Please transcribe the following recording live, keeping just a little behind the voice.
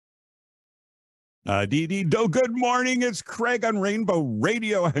Dee Dee Do, good morning. It's Craig on Rainbow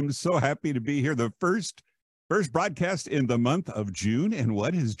Radio. I'm so happy to be here. The first broadcast in the month of June. And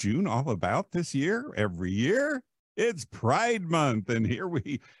what is June all about this year? Every year? It's Pride Month. And here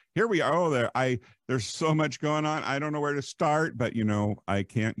we are. There's so much going on. I don't know where to start, but I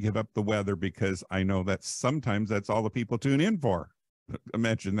can't give up the weather because I know that sometimes that's all the people tune in for.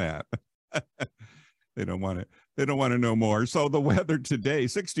 Imagine that. They don't want it. They don't want to know more. So the weather today,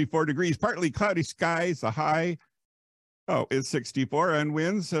 64 degrees, partly cloudy skies, a high, it's 64, and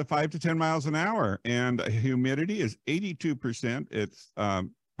winds 5 to 10 miles an hour. And humidity is 82%. It's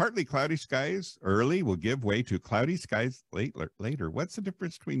partly cloudy skies early will give way to cloudy skies later. What's the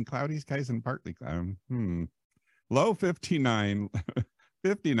difference between cloudy skies and partly cloudy? Low 59,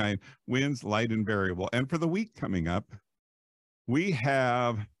 59, winds light and variable. And for the week coming up, we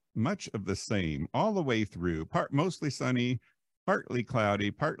have much of the same all the way through, mostly sunny, partly cloudy,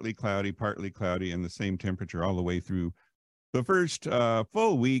 and the same temperature all the way through the first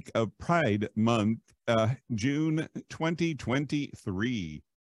full week of Pride Month, June 2023.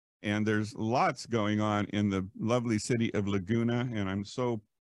 And there's lots going on in the lovely city of Laguna, and I'm so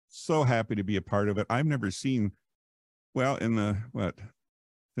happy to be a part of it. I've never seen, since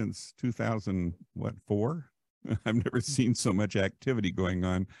 2004? I've never seen so much activity going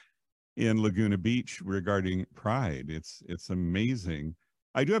on in Laguna Beach regarding Pride. It's amazing.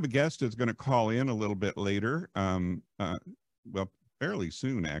 I do have a guest that's going to call in a little bit later. Fairly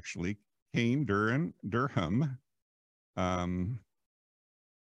soon, actually. Kane Durham.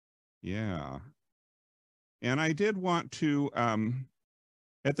 Yeah. And I did want to,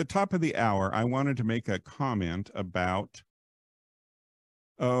 at the top of the hour, I wanted to make a comment about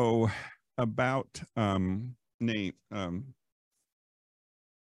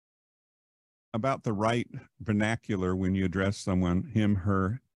about the right vernacular when you address someone: him,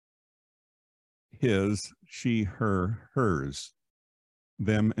 her, his, she, her, hers,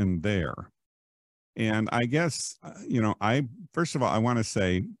 them, and their. And I guess, first of all, I want to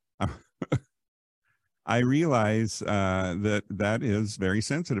say, I realize that is very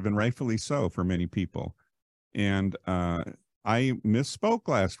sensitive, and rightfully so for many people. And I misspoke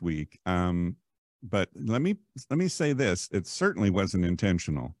last week. But let me say this: it certainly wasn't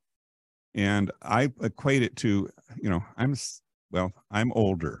intentional. And I equate it to, I'm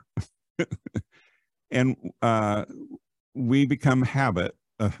older, and we become habit.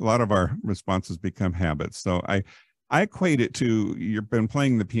 A lot of our responses become habits. So I equate it to, you've been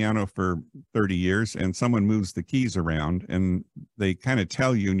playing the piano for 30 years and someone moves the keys around and they kind of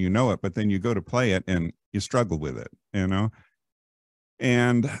tell you and you know it, but then you go to play it and you struggle with it,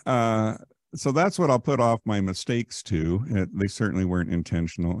 And so that's what I'll put off my mistakes to. They certainly weren't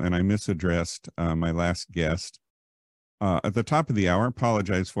intentional. And I misaddressed my last guest. At the top of the hour,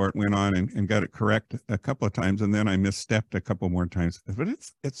 apologize for it, went on and got it correct a couple of times, and then I misstepped a couple more times. But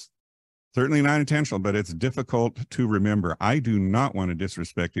it's certainly not intentional, but it's difficult to remember. I do not want to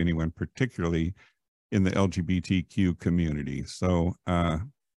disrespect anyone, particularly in the LGBTQ community. So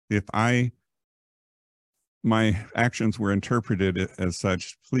if my actions were interpreted as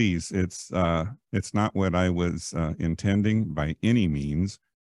such, please, it's not what I was intending by any means.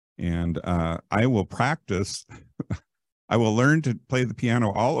 And I will practice. I will learn to play the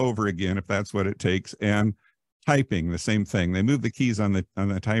piano all over again if that's what it takes. And typing, the same thing. They move the keys on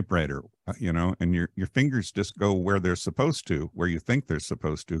the typewriter, and your fingers just go where they're supposed to, where you think they're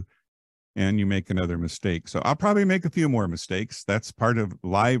supposed to, and you make another mistake. So I'll probably make a few more mistakes. That's part of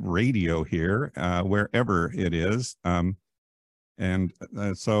live radio here, wherever it is.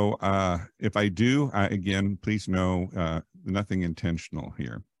 So if I do, again, please know nothing intentional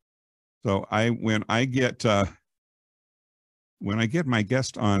here. So when I get my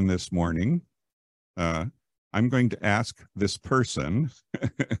guest on this morning, I'm going to ask this person,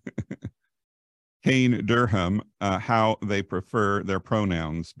 Kane Durham, how they prefer their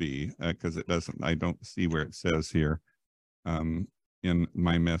pronouns be, because I don't see where it says here in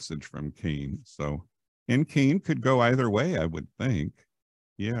my message from Kane. So, and Kane could go either way, I would think.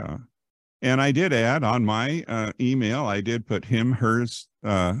 Yeah. And I did add on my email, I did put him, hers,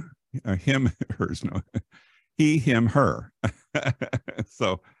 him, hers, no, he, him, her.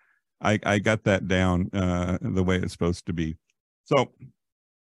 So I got that down the way it's supposed to be. So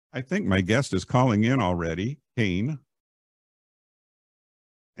I think my guest is calling in already, Kane.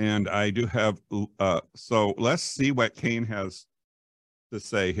 And I do have, so let's see what Kane has to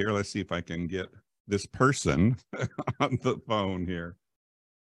say here. Let's see if I can get this person on the phone here.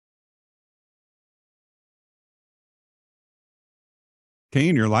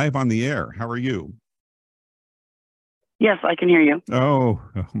 Kane, you're live on the air. How are you? Yes, I can hear you. Oh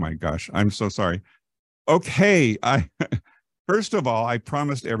my gosh. I'm so sorry. Okay. First of all, I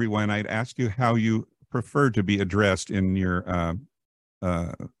promised everyone I'd ask you how you prefer to be addressed in your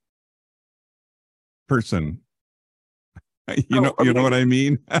uh, person. You know Okay. what I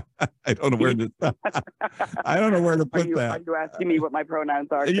mean? I don't know where to I don't know where to Are put are that. you asking me what my pronouns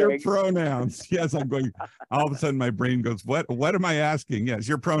are, Your Craig? pronouns. Yes, I'm going. All of a sudden, my brain goes, What am I asking? Yes,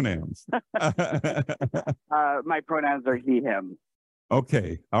 your pronouns. My pronouns are he, him.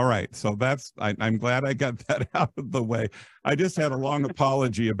 Okay. All right. So I'm glad I got that out of the way. I just had a long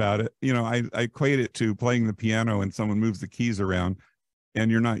apology about it. I equate it to playing the piano and someone moves the keys around and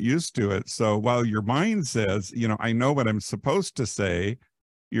you're not used to it. So while your mind says, I know what I'm supposed to say,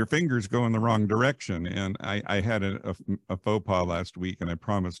 your fingers go in the wrong direction. And I had a faux pas last week and I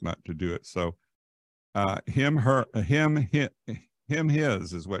promised not to do it. So him, her, him,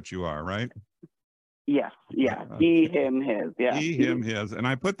 his is what you are, right? Yes, yeah. He, him, his. Yeah. He, him, his. And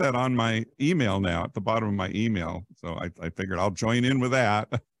I put that on my email now at the bottom of my email. So I figured I'll join in with that.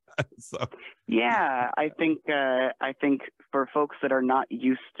 So Yeah, I think for folks that are not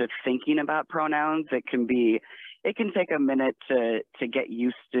used to thinking about pronouns, it can take a minute to get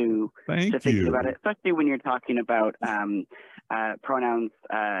used to thinking about it, especially when you're talking about pronouns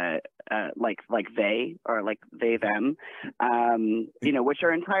like they or like they them, which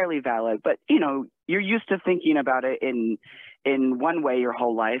are entirely valid. But you're used to thinking about it in one way your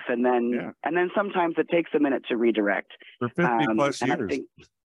whole life, and then sometimes it takes a minute to redirect. For 50 plus years.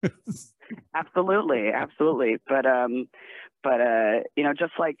 Absolutely. But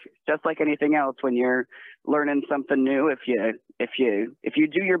just like anything else, when you're learning something new, if you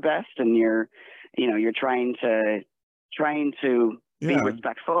do your best and you're trying to be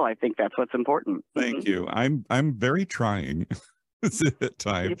respectful, I think that's what's important. Thank you. I'm very trying at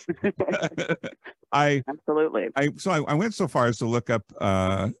times. Absolutely. I went so far as to look up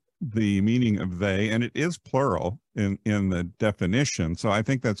the meaning of they, and it is plural in the definition. So I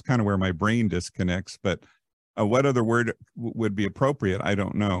think that's kind of where my brain disconnects. But what other word would be appropriate? I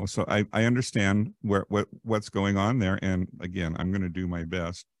don't know. So I understand what's going on there. And again, I'm going to do my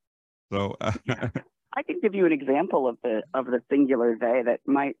best. So I can give you an example of the singular they that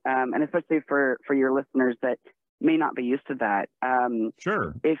might, and especially for your listeners that may not be used to that.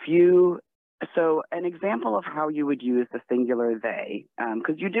 Sure. So an example of how you would use the singular they,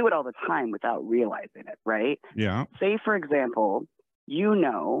 because you do it all the time without realizing it, right? Yeah. Say, for example,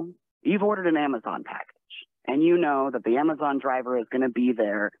 you've ordered an Amazon package, and you know that the Amazon driver is going to be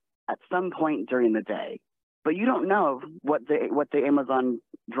there at some point during the day, but you don't know what the Amazon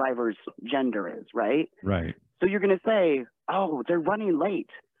driver's gender is, right? Right. So you're going to say, "Oh, they're running late.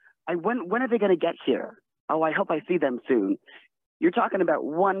 When are they going to get here? Oh, I hope I see them soon." You're talking about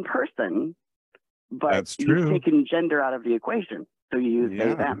one person, but you've taken gender out of the equation. So you use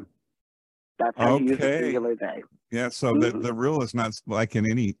they, them. That's how you use the singular they. Yeah, so the rule is not like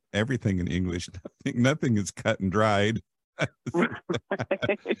in everything in English. Nothing is cut and dried.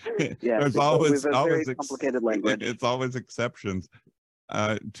 There's always very complicated language. It's always exceptions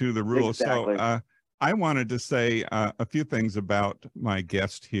to the rule. Exactly. So I wanted to say a few things about my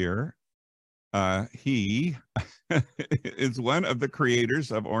guest here. He is one of the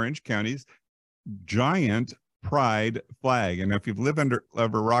creators of Orange County's giant pride flag. And if you've lived under a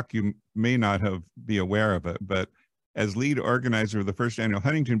rock, you may not be aware of it, but as lead organizer of the first annual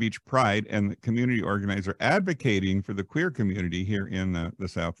Huntington Beach Pride and the community organizer advocating for the queer community here in the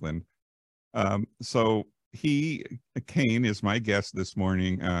Southland. So Kane is my guest this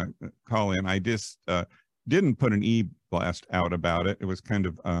morning, call in. I just didn't put an e-blast out about it. It was kind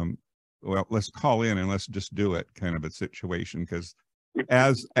of, well, let's call in and let's just do it kind of a situation, because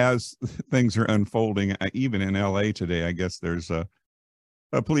as things are unfolding, even in LA today, I guess there's a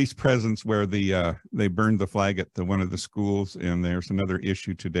police presence where they burned the flag at one of the schools, and there's another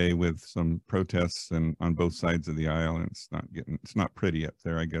issue today with some protests and on both sides of the aisle, and it's not pretty up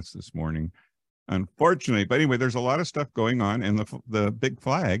there, I guess, this morning, unfortunately. But anyway, there's a lot of stuff going on, and the big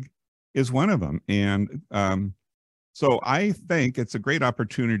flag is one of them. And so I think it's a great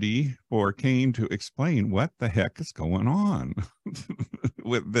opportunity for Kane to explain what the heck is going on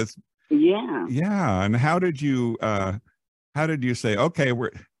with this. Yeah. Yeah. And how did you say, okay,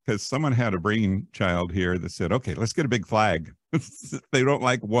 because someone had a brainchild here that said, okay, let's get a big flag. They don't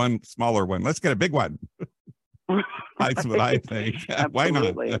like one smaller one. Let's get a big one. That's what I think. Why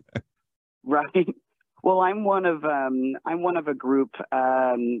not? Right. Well, I'm one of a group,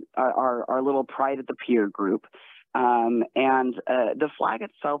 our little Pride at the Pier group. And the flag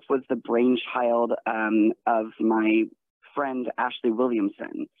itself was the brainchild of my friend Ashley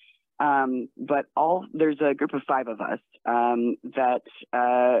Williamson. But there's a group of 5 of us that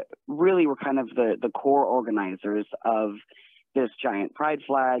really were kind of the core organizers of this giant pride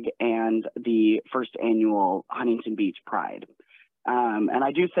flag and the first annual Huntington Beach Pride. And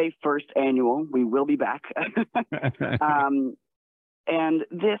I do say first annual, we will be back. And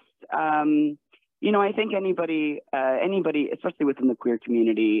this, I think anybody, especially within the queer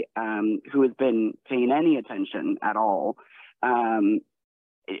community, who has been paying any attention at all,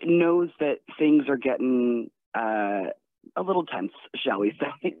 knows that things are getting a little tense, shall we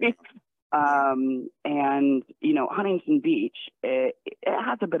say. And, Huntington Beach, it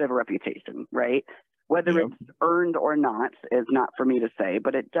has a bit of a reputation, right? Whether it's earned or not is not for me to say,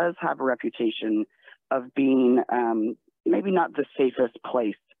 but it does have a reputation of being maybe not the safest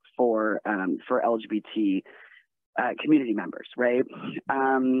place for LGBT community members, right?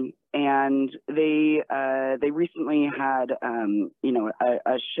 And they recently had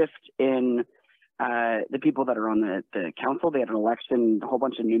a shift in the people that are on the council. They had an election, a whole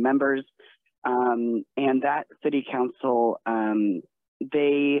bunch of new members, and that city council,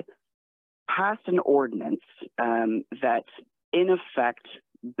 they passed an ordinance that in effect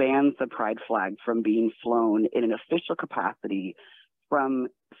bans the pride flag from being flown in an official capacity from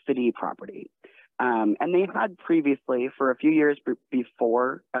city property. And they had previously, for a few years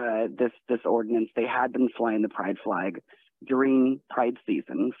before this ordinance, they had been flying the pride flag during Pride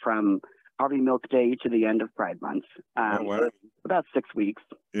season from Harvey Milk Day to the end of Pride Month. About 6 weeks.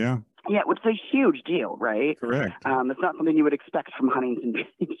 Yeah. Yeah, which is a huge deal, right? Correct. It's not something you would expect from Huntington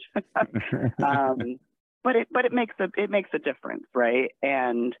Beach. But it makes a difference, right?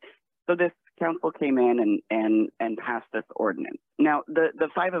 And so this council came in and passed this ordinance. Now, the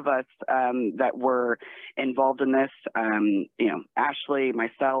 5 of us that were involved in this, Ashley,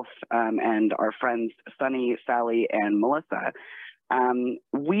 myself, and our friends Sunny, Sally, and Melissa,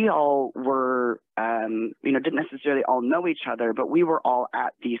 we all were, didn't necessarily all know each other, but we were all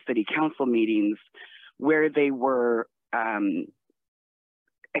at the city council meetings where they were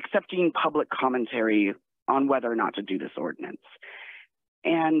accepting public commentary on whether or not to do this ordinance.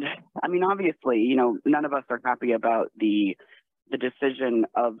 And I mean, obviously, none of us are happy about the decision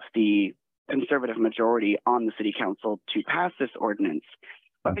of the conservative majority on the city council to pass this ordinance.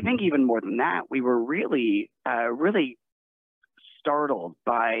 But I think even more than that, we were really startled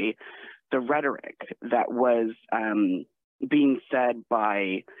by the rhetoric that was being said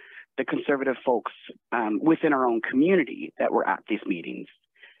by the conservative folks within our own community that were at these meetings.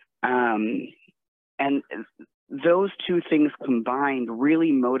 And those two things combined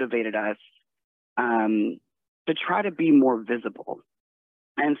really motivated us to try to be more visible.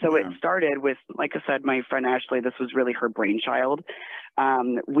 And so it started with, like I said, my friend Ashley, this was really her brainchild.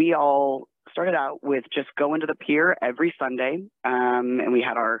 We all started out with just going to the pier every Sunday, and we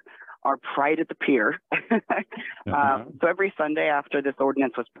had our Pride at the Pier. So every Sunday after this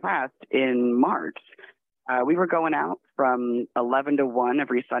ordinance was passed in March, we were going out from 11 to 1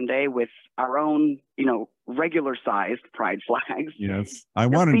 every Sunday with our own, regular sized pride flags. Yes. I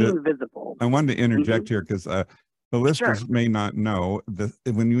wanted to interject here because the listeners may not know that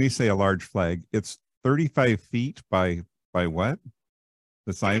when we say a large flag, it's 35 feet by what?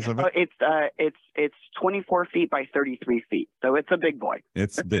 The size of it? It's 24 feet by 33 feet. So it's a big boy.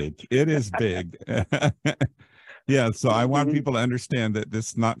 It's big. It is big. Yeah, so I want people to understand that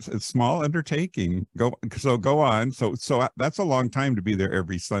this not a small undertaking. Go on. So that's a long time to be there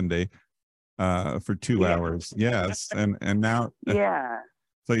every Sunday for 2 hours. Yes, and now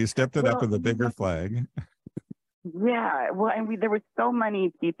So you stepped it up with a bigger flag. Yeah, well, and there were so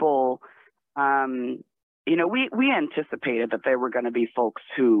many people. We anticipated that there were going to be folks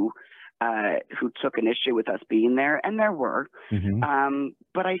who took an issue with us being there, and there were.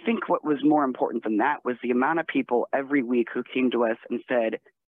 But I think what was more important than that was the amount of people every week who came to us and said,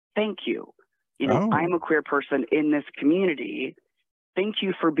 thank you. I'm a queer person in this community. Thank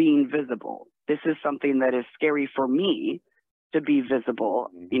you for being visible. This is something that is scary for me to be visible,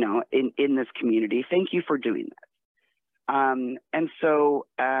 in this community. Thank you for doing that. And so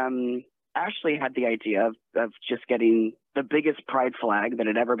Ashley had the idea of just getting the biggest pride flag that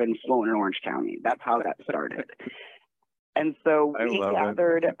had ever been flown in Orange County. That's how that started. And so we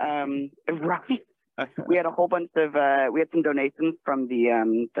gathered, we had a whole bunch of, we had some donations from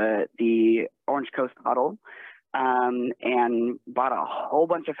the Orange Coast Huddle, and bought a whole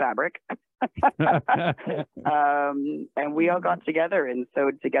bunch of fabric. And we all got together and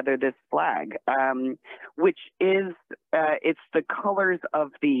sewed together this flag, which is, it's the colors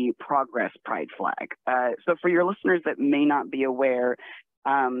of the Progress Pride flag. So for your listeners that may not be aware,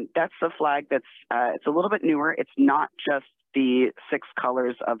 that's the flag that's, it's a little bit newer. It's not just the 6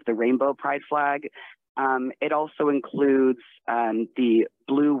 colors of the rainbow pride flag. It also includes the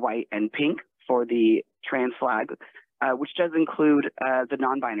blue, white, and pink for the trans flag, which does include the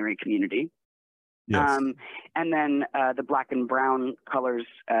non-binary community. Yes. And then the black and brown colors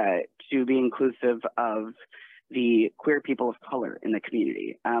to be inclusive of the queer people of color in the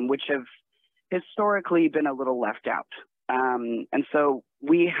community, which have historically been a little left out. And so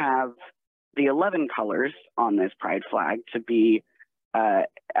we have the 11 colors on this pride flag to be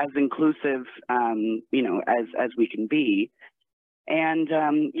as inclusive, as we can be. And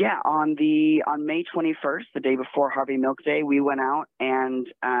on May 21st, the day before Harvey Milk Day, we went out and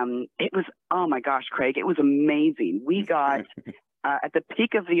it was, oh my gosh, Craig, it was amazing. We got at the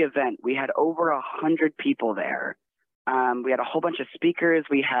peak of the event, we had over 100 people there. We had a whole bunch of speakers.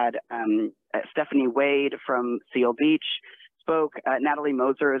 We had Stephanie Wade from Seal Beach spoke. Natalie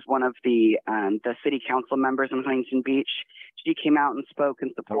Moser is one of the city council members in Huntington Beach. She came out and spoke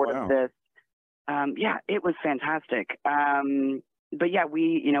in support of this. It was fantastic. But yeah,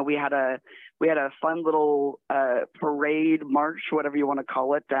 we had a fun little parade march, whatever you want to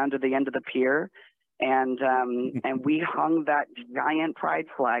call it, down to the end of the pier, and we hung that giant pride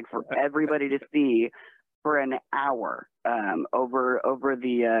flag for everybody to see for an hour over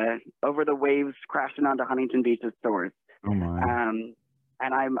the waves crashing onto Huntington Beach's shores. Oh my!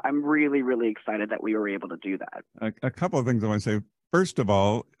 And I'm really, really excited that we were able to do that. A couple of things I want to say. First of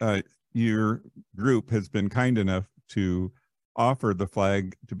all, your group has been kind enough to offer the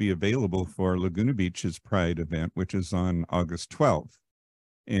flag to be available for Laguna Beach's Pride event, which is on August 12th.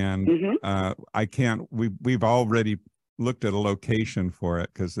 And we've already looked at a location for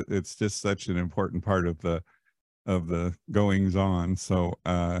it because it's just such an important part of the goings on. So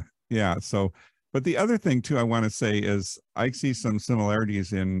but the other thing too I want to say is I see some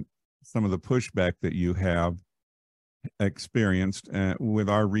similarities in some of the pushback that you have experienced with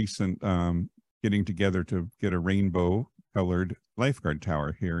our recent getting together to get a rainbow colored lifeguard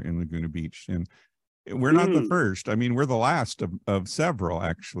tower here in Laguna Beach. And we're not the first. I mean, we're the last of several,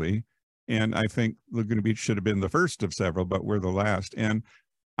 actually. And I think Laguna Beach should have been the first of several, but we're the last. And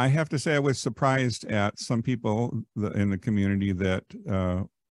I have to say I was surprised at some people in the community that,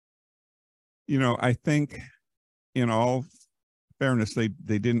 I think in all fairness, they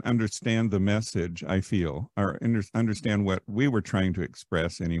didn't understand the message, I feel, or understand what we were trying to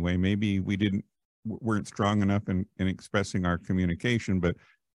express anyway. Maybe we weren't strong enough in expressing our communication, but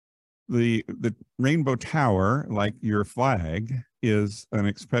the rainbow tower, like your flag, is an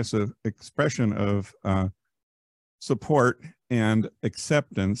expression of support and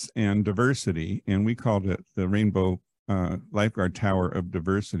acceptance and diversity, and we called it the Rainbow Lifeguard Tower of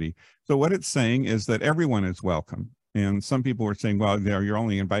Diversity. So what it's saying is that everyone is welcome. And some people were saying, well, you're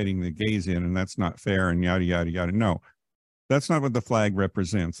only inviting the gays in, and that's not fair, and yada, yada, yada. No, that's not what the flag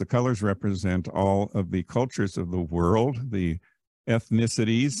represents. The colors represent all of the cultures of the world, the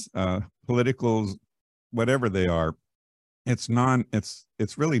ethnicities, politicals, whatever they are. It's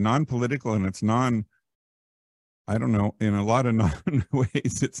really non-political, and it's I don't know, in a lot of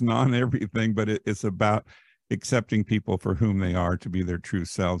ways, it's non-everything, but it's about accepting people for whom they are, to be their true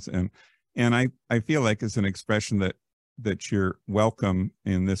selves. And I feel like it's an expression that you're welcome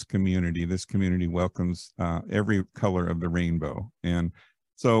in this community. This community welcomes every color of the rainbow. And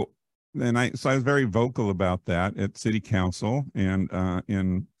so I was very vocal about that at City Council and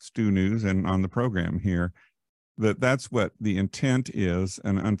in Stu News and on the program here, that's what the intent is.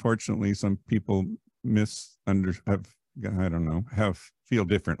 And unfortunately, some people feel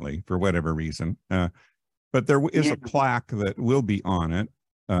differently for whatever reason. But there is a plaque that will be on it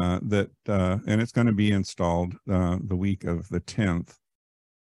and it's going to be installed the week of the 10th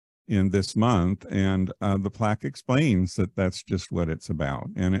in this month. And the plaque explains that that's just what it's about.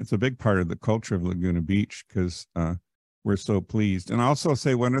 And it's a big part of the culture of Laguna Beach because we're so pleased. And I'll also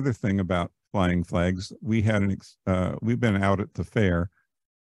say one other thing about flying flags. We had we've been out at the fair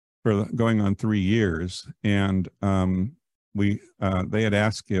for going on 3 years, and they had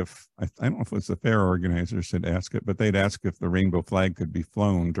asked if I don't know if it was the fair organizers had asked it, but they'd asked if the rainbow flag could be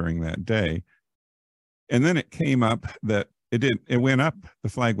flown during that day. And then it came up that it went up, the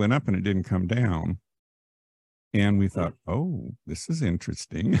flag went up and it didn't come down. And we thought, oh, this is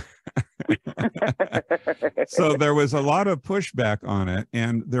interesting. So there was a lot of pushback on it.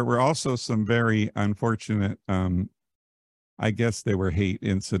 And there were also some very unfortunate, I guess they were hate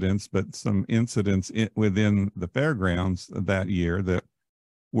incidents, but some incidents within the fairgrounds that year that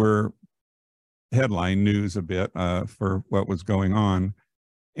were headline news a bit for what was going on.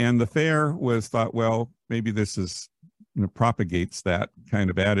 And the fair thought, well, maybe this propagates that kind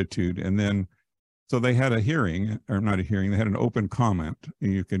of attitude. And then so they had a hearing, or not a hearing, they had an open comment.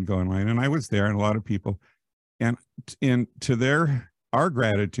 You could go online, and I was there, and a lot of people, and to our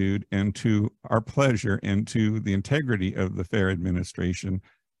gratitude and to our pleasure and to the integrity of the fair administration,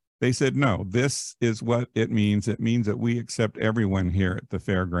 they said, no, this is what it means. It means that we accept everyone here at the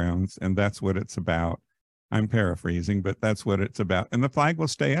fairgrounds, and that's what it's about. I'm paraphrasing, but that's what it's about. And the flag will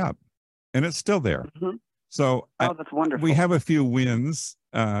stay up, and it's still there. Mm-hmm. So that's wonderful. We have a few wins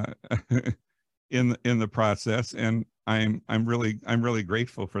in the process, and I'm really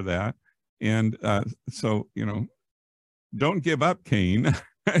grateful for that. And so, you know, don't give up, Kane.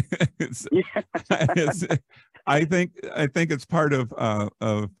 I think it's part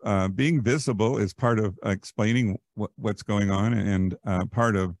of being visible, is part of explaining what's going on, and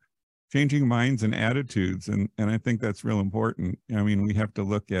part of changing minds and attitudes. And I think that's real important. I mean, we have to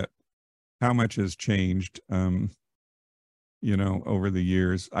look at how much has changed, you know, over the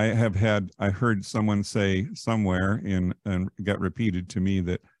years. I heard someone say somewhere, and got repeated to me,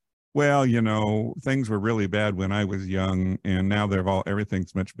 that, well, you know, things were really bad when I was young, and now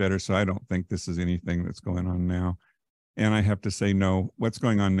everything's much better. So I don't think this is anything that's going on now. And I have to say, no, what's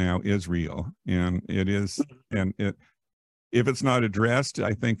going on now is real, and it is, and if it's not addressed,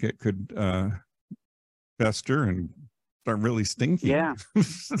 I think it could fester and start really stinking. Yeah.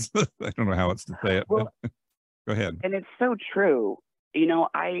 I don't know how else to say it. Well, go ahead. And it's so true. You know,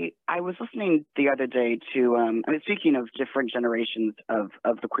 I was listening the other day to, I mean, speaking of different generations of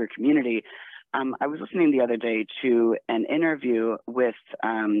the queer community, I was listening the other day to an interview with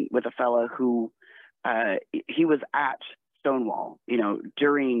a fella who, he was at Stonewall, you know,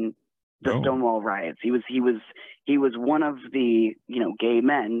 during the Stonewall riots. He was one of the, you know, gay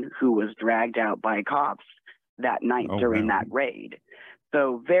men who was dragged out by cops that night during that raid.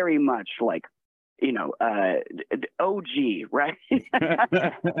 So very much like, you know, OG, right?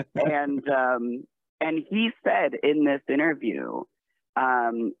 and he said in this interview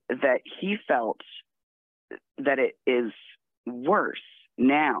that he felt that it is worse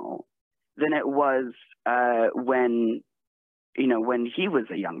now than it was when he was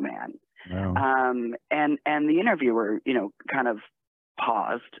a young man. Wow. And the interviewer, you know, kind of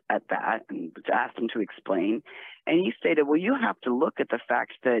paused at that and asked him to explain. And he stated, well, you have to look at the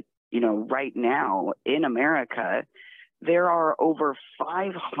fact that, you know, right now in America, there are over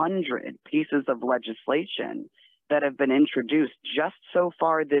 500 pieces of legislation that have been introduced just so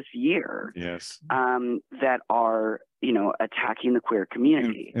far this year. Yes. That are, you know, attacking the queer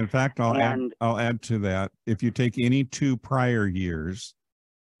community. In fact, I'll add to that. If you take any 2 prior years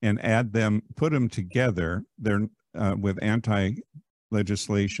and put them together, they're with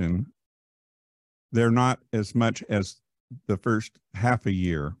anti-legislation, they're not as much as the first half a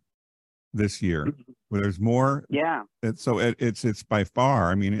year this year, where there's more. Yeah. It's by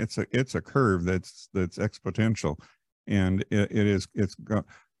far, I mean, it's a curve that's exponential, and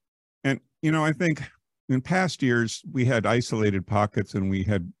and, you know, I think in past years we had isolated pockets and we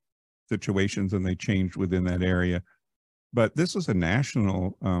had situations, and they changed within that area, but this was a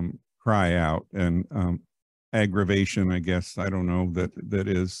national cry out and aggravation, I guess. I don't know, that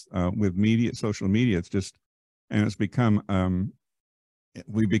is with social media. It's just, and it's become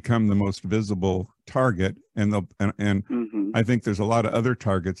we become the most visible target, and I think there's a lot of other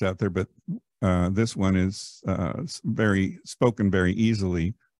targets out there, but this one is spoken very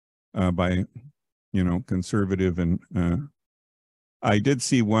easily by, you know, conservative, and I did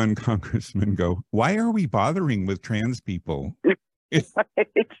see one congressman go, "Why are we bothering with trans people?"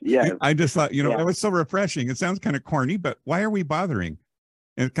 Yeah. I just thought, you know, it was so refreshing. It sounds kind of corny, but why are we bothering?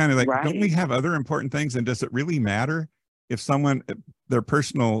 And it's kind of like, don't we have other important things? And does it really matter if someone, their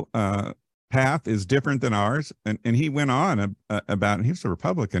personal path is different than ours? And he went on about it. He's a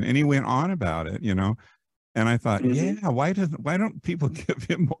Republican, and he went on about it, you know. And I thought, why don't people give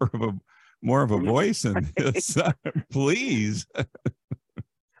him more of a voice in this? Please.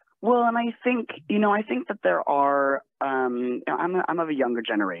 Well, and I think that there are, I'm of a younger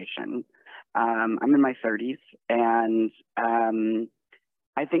generation. I'm in my 30s, and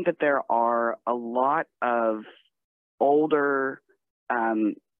I think that there are a lot of older,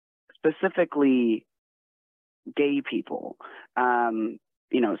 specifically gay people,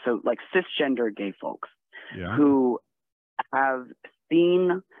 you know, so like cisgender gay folks, who have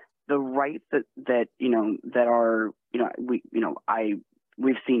seen the rights that you know, that are, you know,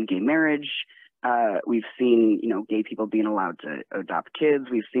 we've seen gay marriage. We've seen, you know, gay people being allowed to adopt kids.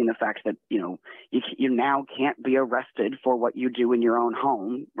 We've seen the fact that, you know, you now can't be arrested for what you do in your own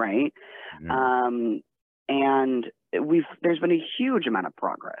home, right? Yeah. And there's been a huge amount of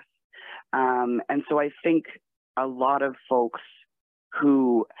progress. And so I think a lot of folks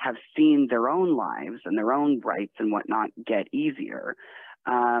who have seen their own lives and their own rights and whatnot get easier,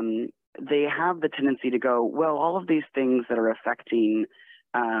 they have the tendency to go, well, all of these things that are affecting,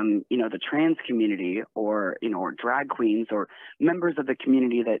 the trans community or drag queens or members of the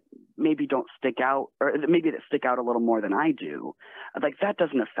community that maybe don't stick out, or maybe that stick out a little more than I do, like that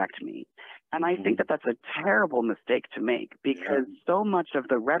doesn't affect me. And I think that that's a terrible mistake to make, because so much of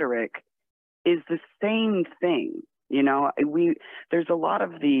the rhetoric is the same thing. There's a lot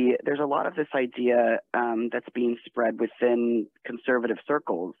of this idea that's being spread within conservative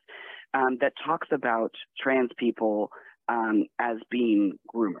circles that talks about trans people as being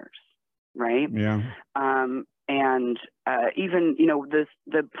groomers, right? Yeah. And even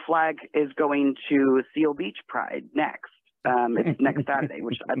the flag is going to Seal Beach Pride next. It's next Saturday,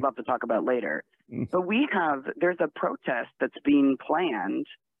 which I'd love to talk about later. But there's a protest that's being planned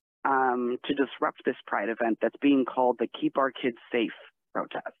to disrupt this Pride event that's being called the Keep Our Kids Safe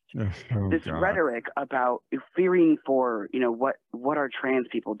protest. This rhetoric about fearing for, what are trans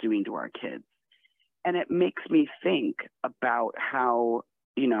people doing to our kids. And it makes me think about how,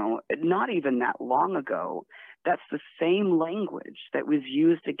 not even that long ago, that's the same language that was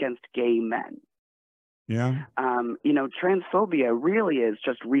used against gay men. Yeah. Transphobia really is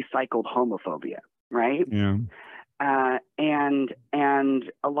just recycled homophobia, right? Yeah. And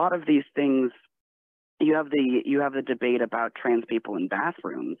a lot of these things, you have the debate about trans people in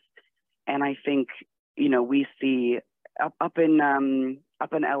bathrooms, and I think we see up in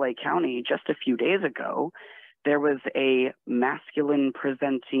LA County just a few days ago, there was a masculine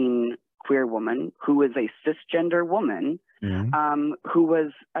presenting queer woman who was a cisgender woman who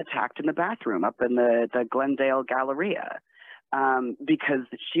was attacked in the bathroom up in the Glendale Galleria because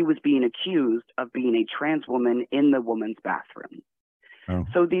she was being accused of being a trans woman in the woman's bathroom. Oh.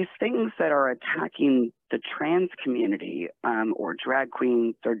 So these things that are attacking the trans community or drag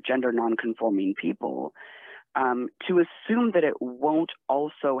queens or gender nonconforming people, to assume that it won't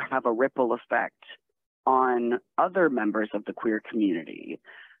also have a ripple effect on other members of the queer community,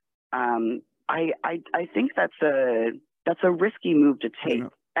 I think that's a risky move to take.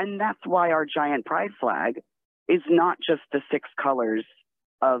 And that's why our giant pride flag is not just the 6 colors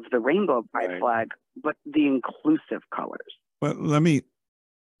of the rainbow pride flag, but the inclusive colors. Well, let me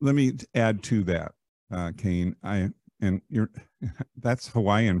add to that, Kane. That's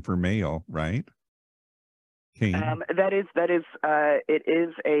Hawaiian for male, right? Kane.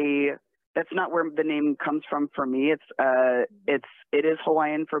 That's not where the name comes from for me. It is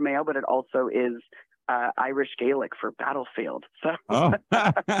Hawaiian for male, but it also is Irish Gaelic for battlefield. So. Oh,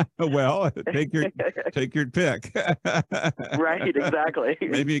 well, take your pick. Right, exactly.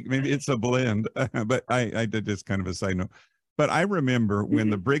 Maybe it's a blend, but I did just kind of a side note. But I remember when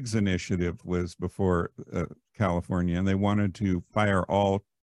the Briggs Initiative was before California, and they wanted to fire all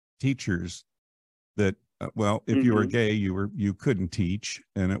teachers that, if you were gay, you couldn't teach,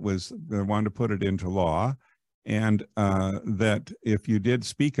 and they wanted to put it into law, and that if you did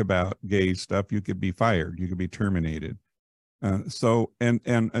speak about gay stuff, you could be fired, you could be terminated. So at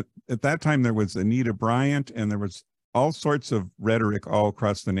that time there was Anita Bryant, and there was all sorts of rhetoric all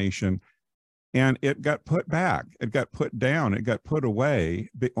across the nation. And it got put back, it got put down, it got put away,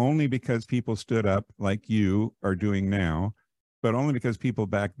 but only because people stood up like you are doing now, but only because people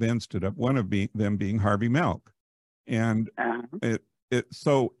back then stood up, one of them being Harvey Milk. And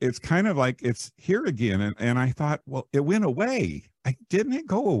so it's kind of like it's here again. And I thought, well, it went away. Didn't it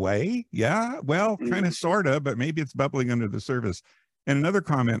go away? Yeah, well, kind of, sort of, but maybe it's bubbling under the surface. And another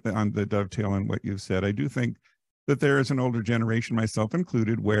comment on the dovetail on what you've said, I do think that there is an older generation, myself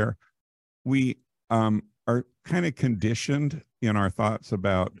included, where we are kind of conditioned in our thoughts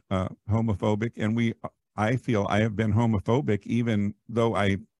about homophobic, and I feel I have been homophobic, even though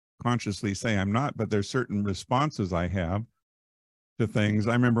I consciously say I'm not, but there's certain responses I have to things.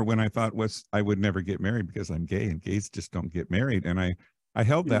 I remember when I thought I would never get married because I'm gay, and gays just don't get married. And I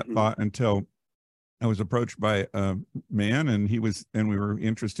held that thought until I was approached by a man, and we were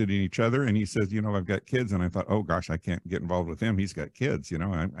interested in each other. And he says, I've got kids. And I thought, oh gosh, I can't get involved with him. He's got kids,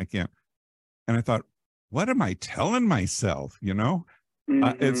 I can't. And I thought, what am I telling myself?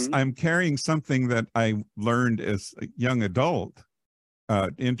 I'm carrying something that I learned as a young adult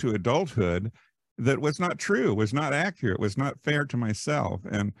into adulthood that was not true, was not accurate, was not fair to myself.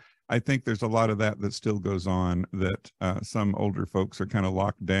 And I think there's a lot of that still goes on, that some older folks are kind of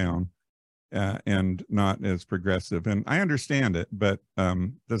locked down and not as progressive. And I understand it, but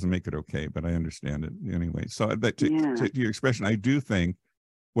doesn't make it okay, but I understand it anyway. So to your expression, I do think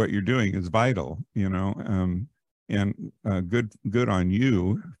what you're doing is vital, and and good on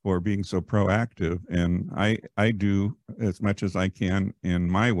you for being so proactive. And I do as much as I can in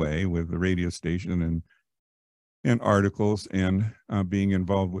my way with the radio station and articles and being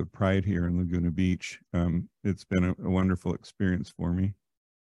involved with Pride here in Laguna Beach. It's been a wonderful experience for me.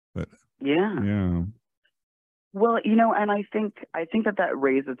 But yeah. Well, and I think that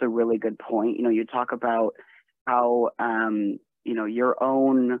raises a really good point. You talk about how your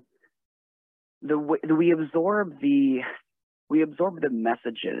own we absorb the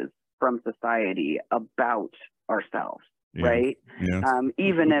messages from society about ourselves, right? Yes.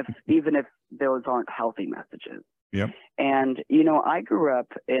 Even if those aren't healthy messages. Yep. And I grew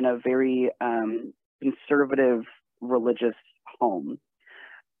up in a very conservative religious home,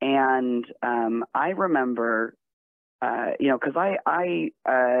 and I remember, because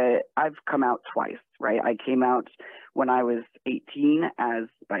I've come out twice, right? I came out when I was 18 as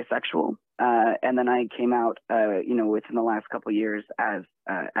bisexual, and then I came out, within the last couple of years as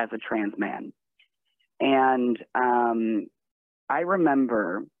a trans man. And I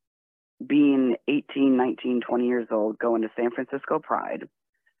remember being 18, 19, 20 years old, going to San Francisco Pride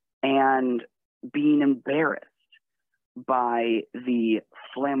and being embarrassed by the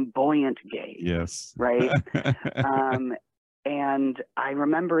flamboyant gays. Yes. Right. And I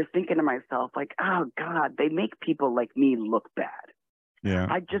remember thinking to myself, like, oh God, they make people like me look bad. Yeah.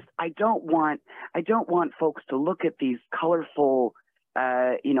 I don't want folks to look at these colorful,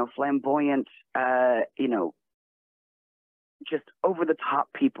 flamboyant, just over the top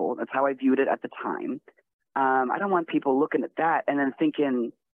people. That's how I viewed it at the time. I don't want people looking at that and then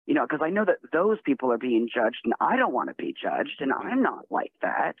thinking, because I know that those people are being judged and I don't want to be judged and I'm not like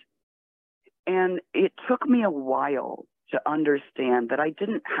that. And it took me a while to understand that I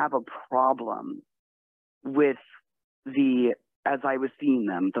didn't have a problem with as I was seeing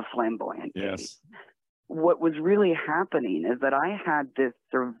them, the flamboyant gays. Yes. What was really happening is that I had this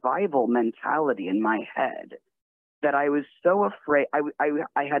survival mentality in my head that I was so afraid.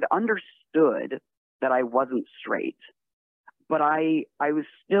 I had understood that I wasn't straight, but I was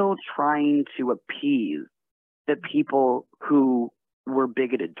still trying to appease the people who were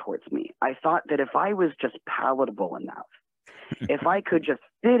bigoted towards me. I thought that if I was just palatable enough, if I could just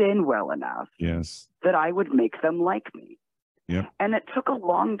fit in well enough, yes, that I would make them like me. Yep. And it took a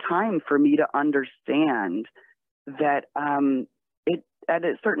long time for me to understand that at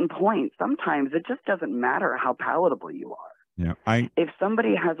a certain point, sometimes it just doesn't matter how palatable you are. Yeah. If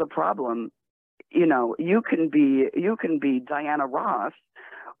somebody has a problem, you can be Diana Ross,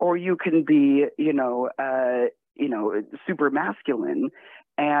 or you can be, super masculine,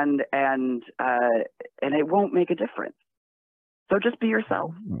 and it won't make a difference. So just be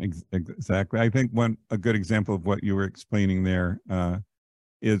yourself. Exactly. I think a good example of what you were explaining there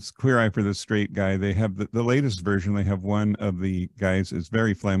is Queer Eye for the Straight Guy. They have the latest version. They have one of the guys is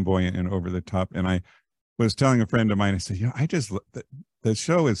very flamboyant and over the top. And I was telling a friend of mine, I said, the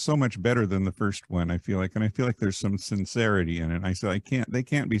show is so much better than the first one, I feel like. And I feel like there's some sincerity in it. I said, they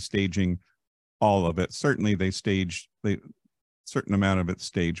can't be staging all of it. Certainly certain amount of it's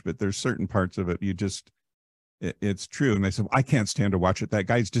staged, but there's certain parts of it it's true. And they said, I can't stand to watch it. That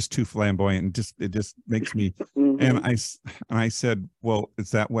guy's just too flamboyant, and it just makes me. Mm-hmm. And I said, well, is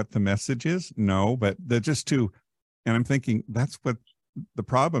that what the message is? No, but they're just too. And I'm thinking that's what the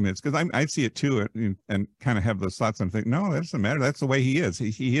problem is, because I see it too, and kind of have those thoughts. I'm thinking, no, that doesn't matter. That's the way he is.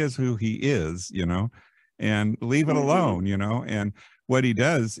 He is who he is, and leave it alone, and what he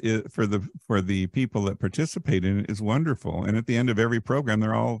does is for the people that participate in it is wonderful. And at the end of every program,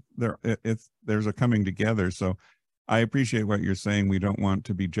 there's a coming together. So I appreciate what you're saying. We don't want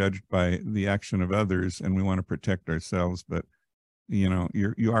to be judged by the action of others, and we want to protect ourselves, but you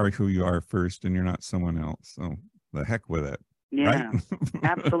are who you are first, and you're not someone else. So the heck with it. Yeah, right?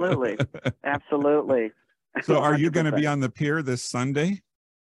 Absolutely. Absolutely. So are you going to be on the pier this Sunday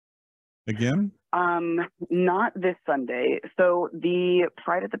again? Not this Sunday. So the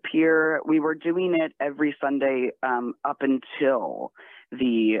Pride at the Pier, we were doing it every Sunday up until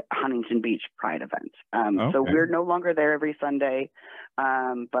the Huntington Beach Pride event. Okay. So we're no longer there every Sunday,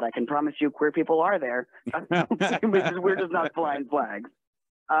 but I can promise you queer people are there. We're just not flying flags.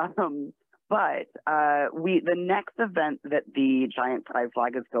 But the next event that the Giant Pride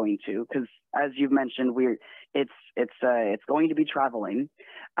flag is going to, because as you've mentioned, it's going to be traveling.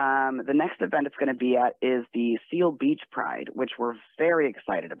 The next event it's going to be at is the Seal Beach Pride, which we're very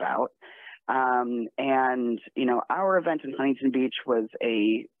excited about. And our event in Huntington Beach was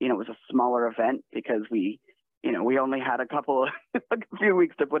a smaller event because we only had a few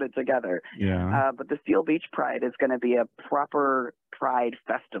weeks to put it together. Yeah. But the Seal Beach Pride is going to be a proper Pride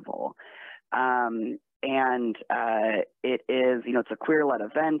festival. and it is, you know, it's a queer-led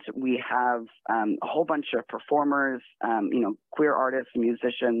event. We have a whole bunch of performers, you know, queer artists,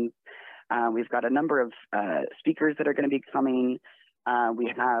 musicians. We've got a number of speakers that are going to be coming.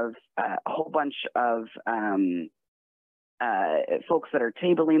 We have a whole bunch of folks that are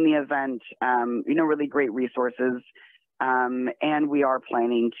tabling the event, you know, really great resources. And we are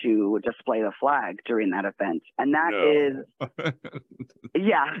planning to display the flag during that event. And that is,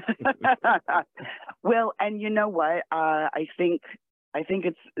 yeah. Well, and you know what? I think it's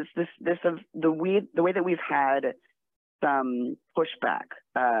this of the way that we've had some pushback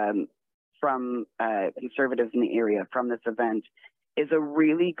from conservatives in the area from this event is a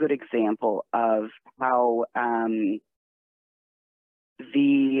really good example of how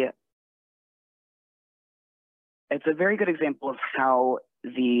it's a very good example of how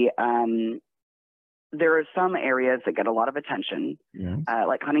there are some areas that get a lot of attention,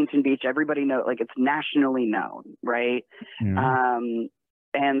 like Huntington Beach. Everybody knows, like it's nationally known, right? And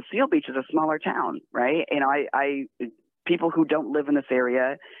Seal Beach is a smaller town, right? You know, people who don't live in this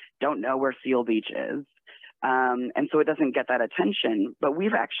area don't know where Seal Beach is, and so it doesn't get that attention. But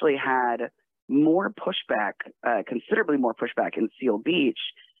we've actually had more pushback, considerably more pushback in Seal Beach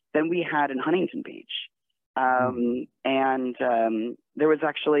than we had in Huntington Beach. And there was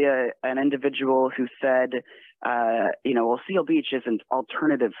actually an individual who said, you know, well, Seal Beach isn't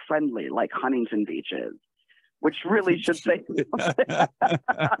alternative friendly like Huntington Beach is, which really should say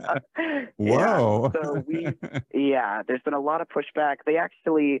Whoa. So there's been a lot of pushback. They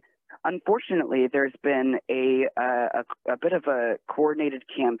actually, unfortunately, there's been a bit of a coordinated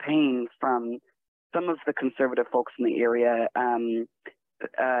campaign from some of the conservative folks in the area,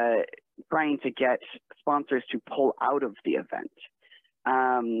 trying to get sponsors to pull out of the event.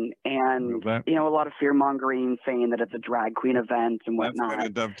 And, you know, a lot of fear mongering, saying that it's a drag queen event and whatnot. That's going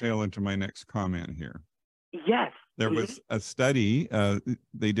to dovetail into my next comment here. Yes. There was a study,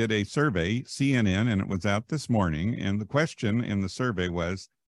 they did a survey, CNN, and it was out this morning. And the question in the survey was,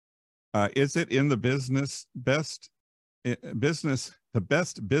 is it in the best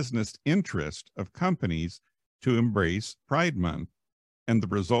business interest of companies to embrace Pride Month? And the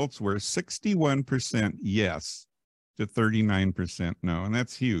results were 61% yes to 39% no. And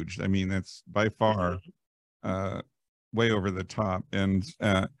that's huge. I mean, that's by far way over the top. And,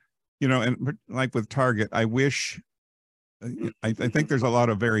 you know, and like with Target, I wish, I think there's a lot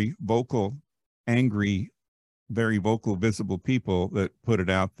of very vocal, angry, very vocal, visible people that put it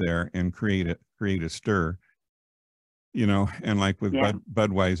out there and create a stir, you know, and like with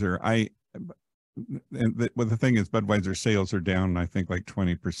Budweiser, the thing is, Budweiser sales are down, I think, like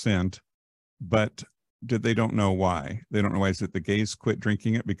 20%, but they don't know why. They don't know why. Is it the gays quit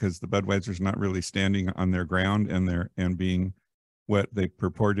drinking it because the Budweiser's not really standing on their ground and being what they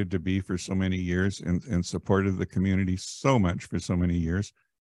purported to be for so many years and supported the community so much for so many years?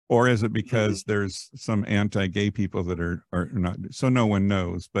 Or is it because there's some anti-gay people that are not? So no one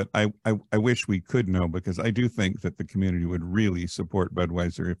knows, but I wish we could know, because I do think that the community would really support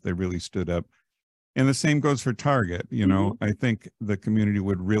Budweiser if they really stood up. And the same goes for Target. You know, I think the community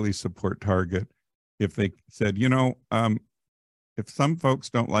would really support Target if they said, you know, if some folks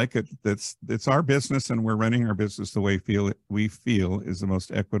don't like it, it's our business and we're running our business the way we feel is the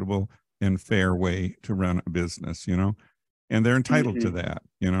most equitable and fair way to run a business, you know, and they're entitled to that,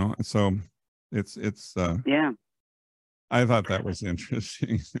 you know. So it's I thought that was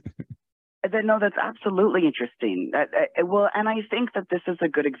interesting. No, that's absolutely interesting. Well, and I think that this is a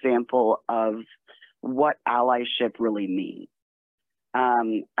good example of what allyship really means.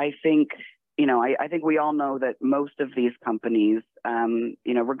 I think, you know, I think we all know that most of these companies, you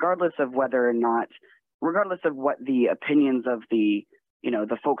know, regardless of what the opinions of the, you know,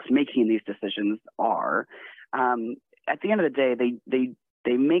 the folks making these decisions are, at the end of the day, they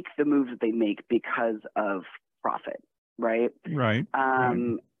make the moves that they make because of profit, right? Right.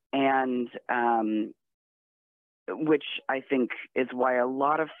 And which I think is why a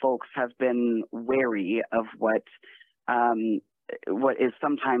lot of folks have been wary of what is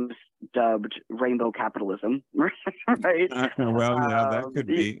sometimes dubbed rainbow capitalism, right? Well, yeah, that could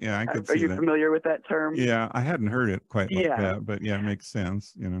be. Yeah, I could see that. Are you familiar with that term? Yeah, I hadn't heard it quite like that, but yeah, it makes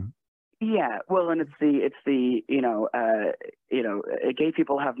sense, you know. Yeah, well, and it's the gay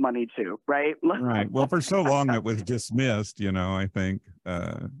people have money too, right? Right. Well, for so long it was dismissed, you know, I think.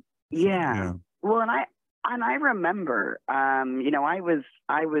 Yeah. Well, and I remember, you know, I was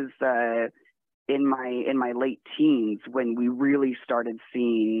in my late teens when we really started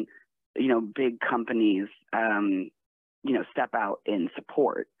seeing, you know, big companies, you know, step out in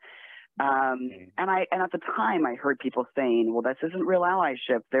support. And at the time I heard people saying, well, this isn't real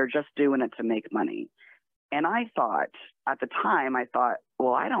allyship. They're just doing it to make money. And I thought at the time,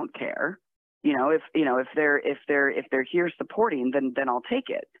 well, I don't care. If they're here supporting, then I'll take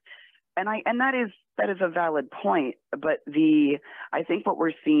it. And that is a valid point. But I think what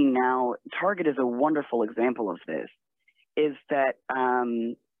we're seeing now, Target is a wonderful example of this, is that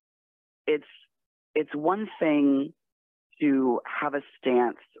it's one thing to have a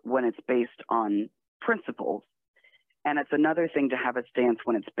stance when it's based on principles, and it's another thing to have a stance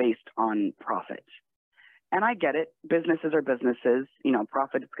when it's based on profit. And I get it. Businesses are businesses.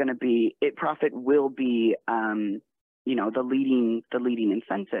 Profit will be, the leading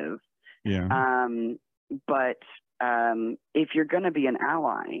incentive. Yeah. But if you're going to be an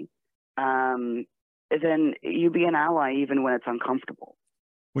ally, then you be an ally even when it's uncomfortable.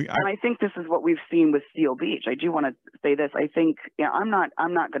 And I think this is what we've seen with Seal Beach. I do want to say this. I think I'm not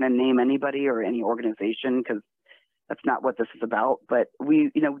going to name anybody or any organization, because that's not what this is about. But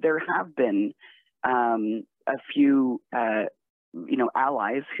there have been a few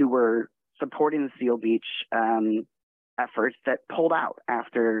allies who were supporting the Seal Beach efforts that pulled out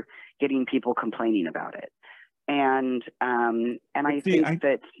after getting people complaining about it. And I think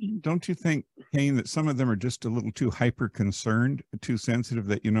that, don't you think, Kane, that some of them are just a little too hyper concerned, too sensitive,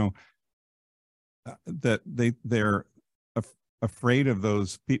 that that they're afraid of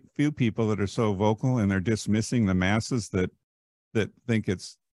those few people that are so vocal, and they're dismissing the masses that think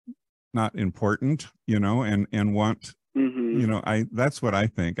it's not important, and want, that's what I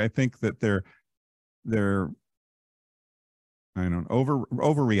think. I think that they're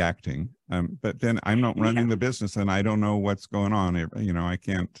overreacting. But then I'm not running the business, and I don't know what's going on. I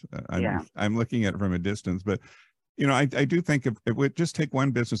can't. I'm looking at it from a distance. But I do think if it would just take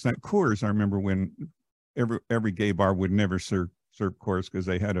one business, like Coors. I remember when every gay bar would never serve Coors because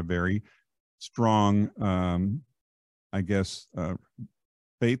they had a very strong,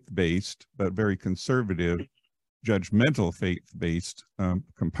 faith-based but very conservative, judgmental faith-based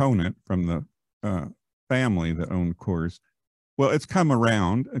component from the family that owned Coors. Well, it's come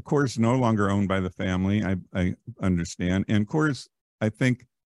around. Coors no longer owned by the family, I understand. And Coors, I think,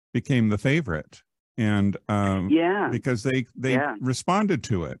 became the favorite. And because they responded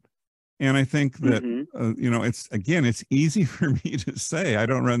to it. And I think that, it's easy for me to say, I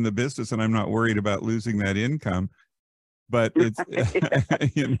don't run the business and I'm not worried about losing that income. But it's,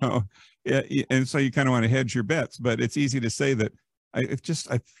 and so you kind of want to hedge your bets. But it's easy to say that I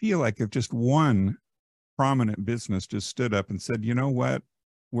feel like if just one prominent business just stood up and said, you know what,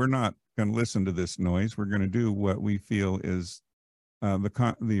 we're not going to listen to this noise. We're going to do what we feel is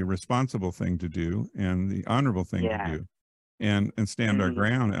the responsible thing to do and the honorable thing to do, and stand our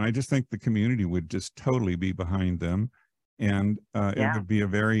ground. And I just think the community would just totally be behind them, and it would be a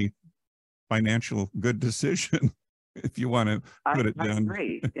very financial good decision if you want to put it down. I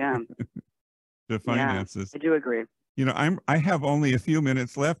agree. Yeah. to finances. I do agree. I have only a few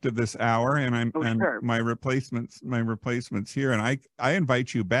minutes left of this hour, and sure. my replacements here, and I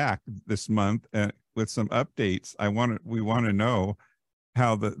invite you back this month with some updates. We want to know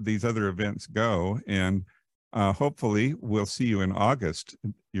how these other events go, and hopefully we'll see you in August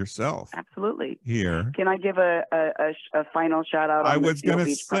yourself. Absolutely. Here. Can I give a final shout out? I was going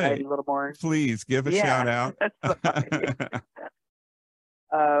to say, a little more. Please give a shout out.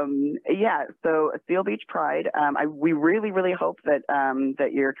 So Seal Beach Pride. We really, really hope that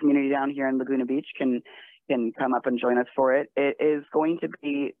that your community down here in Laguna Beach can come up and join us for it. It is going to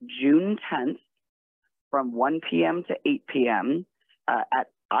be June 10th from 1 p.m. to 8 p.m. At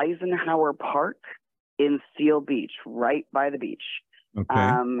Eisenhower Park in Seal Beach, right by the beach.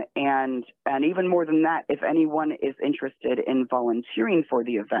 Okay. And even more than that, if anyone is interested in volunteering for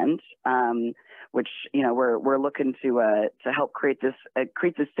the event, which we're looking to help create the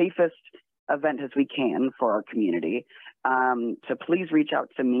safest event as we can for our community, to please reach out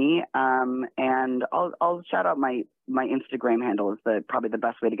to me, and I'll shout out my Instagram handle is probably the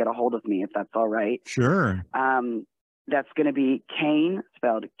best way to get a hold of me, if that's all right. Sure. That's going to be Kane,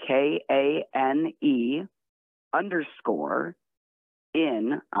 spelled Kane _in_SoCal.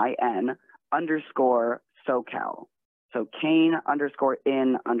 So Kane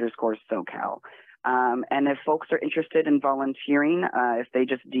 _in_SoCal. And if folks are interested in volunteering, if they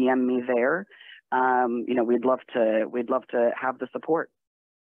just DM me there, we'd love to have the support.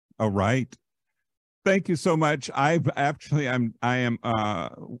 All right. Thank you so much. I am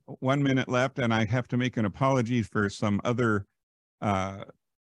 1 minute left, and I have to make an apology for some other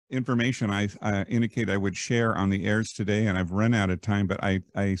information I indicate I would share on the airs today, and I've run out of time, but I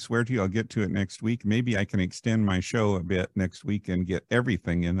swear to you I'll get to it next week. Maybe I can extend my show a bit next week and get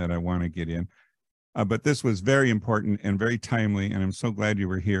everything in that I want to get in. But this was very important and very timely, and I'm so glad you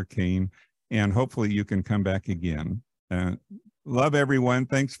were here, Kane. and hopefully you can come back again. Love everyone.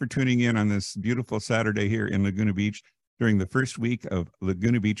 Thanks for tuning in on this beautiful Saturday here in Laguna Beach during the first week of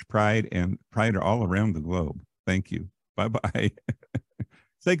Laguna Beach Pride and Pride all around the globe. Thank you. Bye-bye.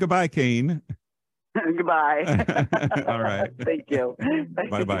 Say goodbye, Kane. Goodbye. All right. Thank you.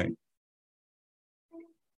 Bye-bye.